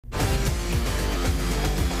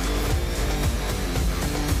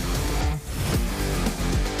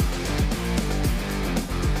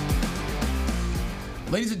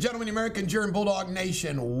Ladies and gentlemen, American German Bulldog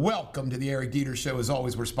Nation, welcome to the Eric Deters Show. As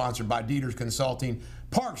always, we're sponsored by Deters Consulting,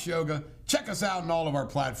 Parks Yoga. Check us out on all of our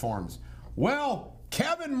platforms. Well,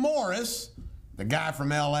 Kevin Morris, the guy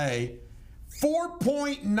from L.A.,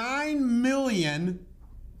 $4.9 million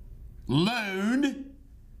loaned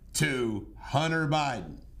to Hunter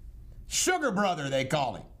Biden. Sugar brother, they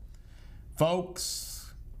call him.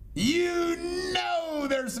 Folks, you know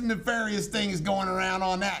there's some nefarious things going around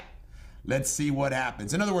on that. Let's see what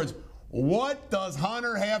happens. In other words, what does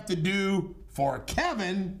Hunter have to do for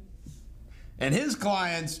Kevin and his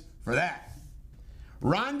clients for that?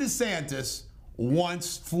 Ron DeSantis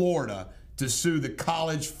wants Florida to sue the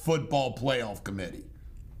College Football Playoff Committee.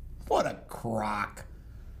 What a crock.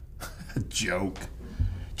 A joke.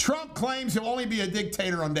 Trump claims he'll only be a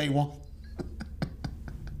dictator on day one.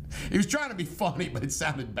 He was trying to be funny, but it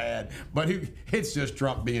sounded bad. But it's just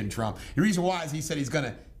Trump being Trump. The reason why is he said he's going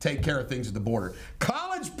to take care of things at the border.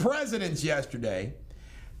 College presidents yesterday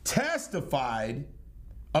testified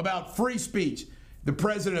about free speech. The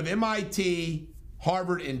president of MIT,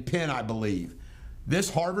 Harvard, and Penn, I believe. This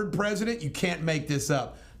Harvard president, you can't make this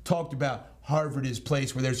up, talked about Harvard is a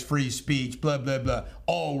place where there's free speech, blah, blah, blah.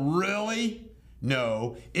 Oh, really?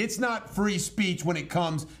 No, it's not free speech when it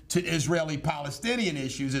comes to Israeli-Palestinian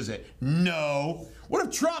issues, is it? No. What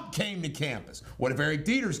if Trump came to campus? What if Eric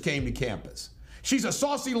Deters came to campus? She's a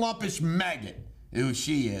saucy, lumpish maggot. Ooh,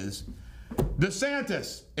 she is.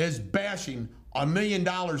 DeSantis is bashing $1 million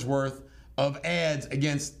worth of ads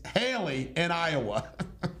against Haley in Iowa.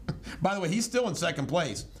 By the way, he's still in second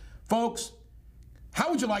place. Folks, how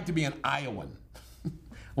would you like to be an Iowan?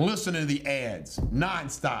 Listening to the ads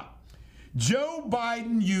nonstop. Joe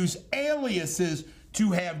Biden used aliases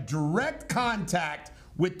to have direct contact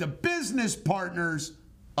with the business partners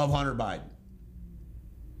of Hunter Biden.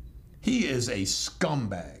 He is a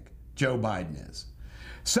scumbag, Joe Biden is.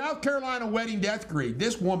 South Carolina wedding death decree.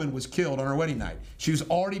 This woman was killed on her wedding night. She's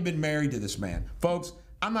already been married to this man. Folks,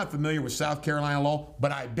 I'm not familiar with South Carolina law,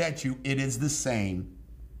 but I bet you it is the same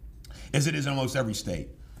as it is in almost every state.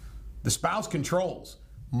 The spouse controls.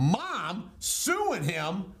 Mom suing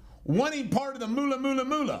him, wanting part of the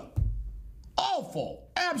moolah. Awful.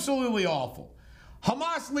 Absolutely awful.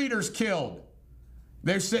 Hamas leaders killed.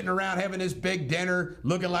 They're sitting around having this big dinner,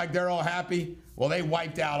 looking like they're all happy. Well, they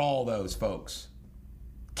wiped out all those folks.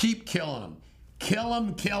 Keep killing them. Kill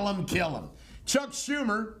them, kill them, kill them. Chuck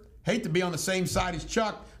Schumer, hate to be on the same side as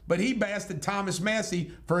Chuck, but he blasted Thomas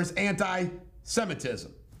Massey for his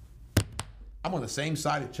anti-Semitism. I'm on the same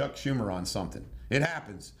side of Chuck Schumer on something. It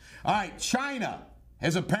happens. All right, China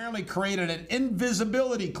has apparently created an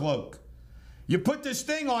invisibility cloak. You put this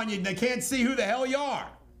thing on you, they can't see who the hell you are.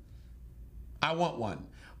 I want one.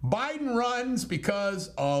 Biden runs because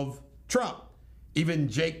of Trump. Even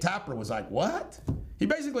Jake Tapper was like, what? He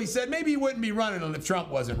basically said maybe he wouldn't be running if Trump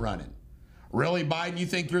wasn't running. Really, Biden, you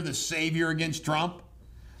think you're the savior against Trump?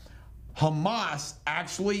 Hamas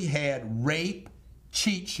actually had rape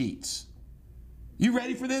cheat sheets. You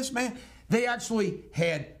ready for this, man? They actually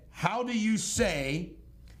had how do you say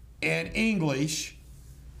in English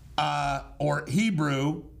or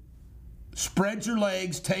Hebrew, spread your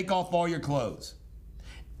legs, take off all your clothes.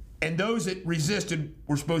 And those that resisted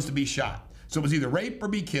were supposed to be shot. So it was either rape or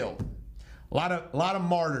be killed. A lot of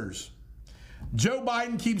martyrs. Joe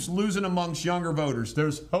Biden keeps losing amongst younger voters.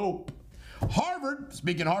 There's hope. Harvard,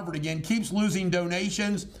 speaking of Harvard again, keeps losing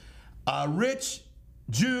donations. Rich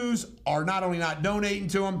Jews are not only not donating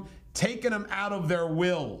to them, taking them out of their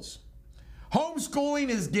wills. Homeschooling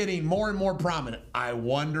is getting more and more prominent. I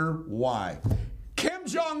wonder why. Kim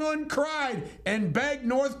Jong-un cried and begged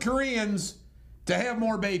North Koreans to have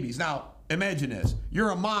more babies. Now, imagine this.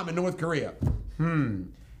 You're a mom in North Korea.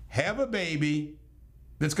 Have a baby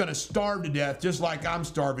that's going to starve to death just like I'm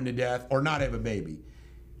starving to death, or not have a baby.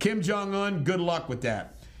 Kim Jong-un, good luck with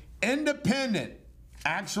that. Independent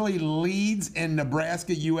actually leads in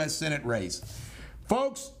Nebraska U.S. Senate race.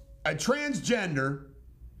 Folks, a transgender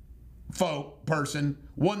person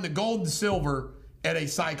won the gold and silver at a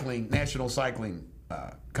national cycling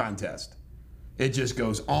contest. It just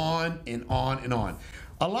goes on and on and on.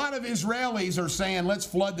 A lot of Israelis are saying, let's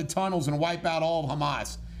flood the tunnels and wipe out all of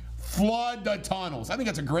Hamas. Flood the tunnels. I think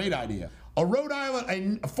that's a great idea.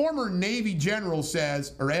 A former Navy general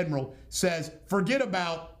says, or admiral says, forget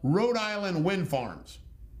about Rhode Island wind farms.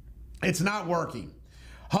 It's not working.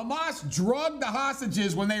 Hamas drugged the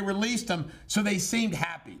hostages when they released them, so they seemed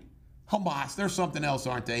happy. Hamas, they're something else,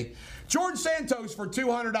 aren't they? George Santos for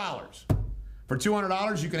 $200. For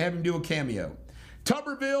 $200, you can have him do a cameo.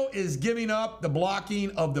 Tuberville is giving up the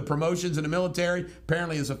blocking of the promotions in the military.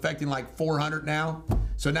 Apparently it's affecting like 400 now.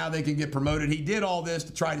 So now they can get promoted. He did all this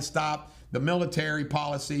to try to stop the military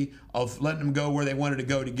policy of letting them go where they wanted to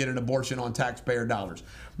go to get an abortion on taxpayer dollars.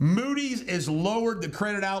 Moody's has lowered the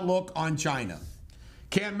credit outlook on China.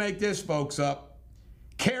 Can't make this, folks, up.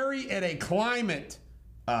 Kerry at a climate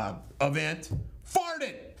event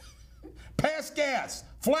farted. Passed gas.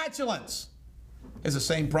 Flatulence. It's the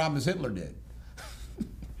same problem as Hitler did.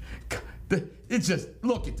 It's just,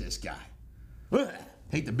 look at this guy. Ugh.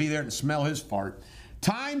 Hate to be there and smell his fart.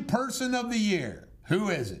 Time Person of the Year. Who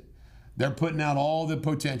is it? They're putting out all the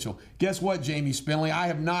potential. Guess what, Jamie Spinley? I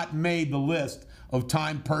have not made the list of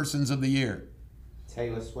Time Persons of the Year.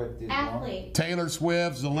 Taylor Swift is Athlete. one. Taylor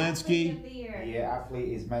Swift, Zelensky. Athlete of the year. Yeah, athlete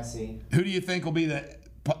is Messi. Who do you think will be the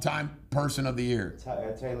Time Person of the Year?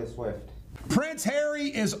 Taylor Swift. Prince Harry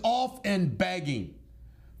is off and begging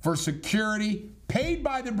for security paid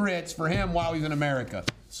by the Brits for him while he's in America.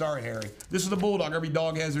 Sorry, Harry. This is the Bulldog. Every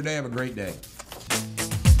dog has their day. Have a great day.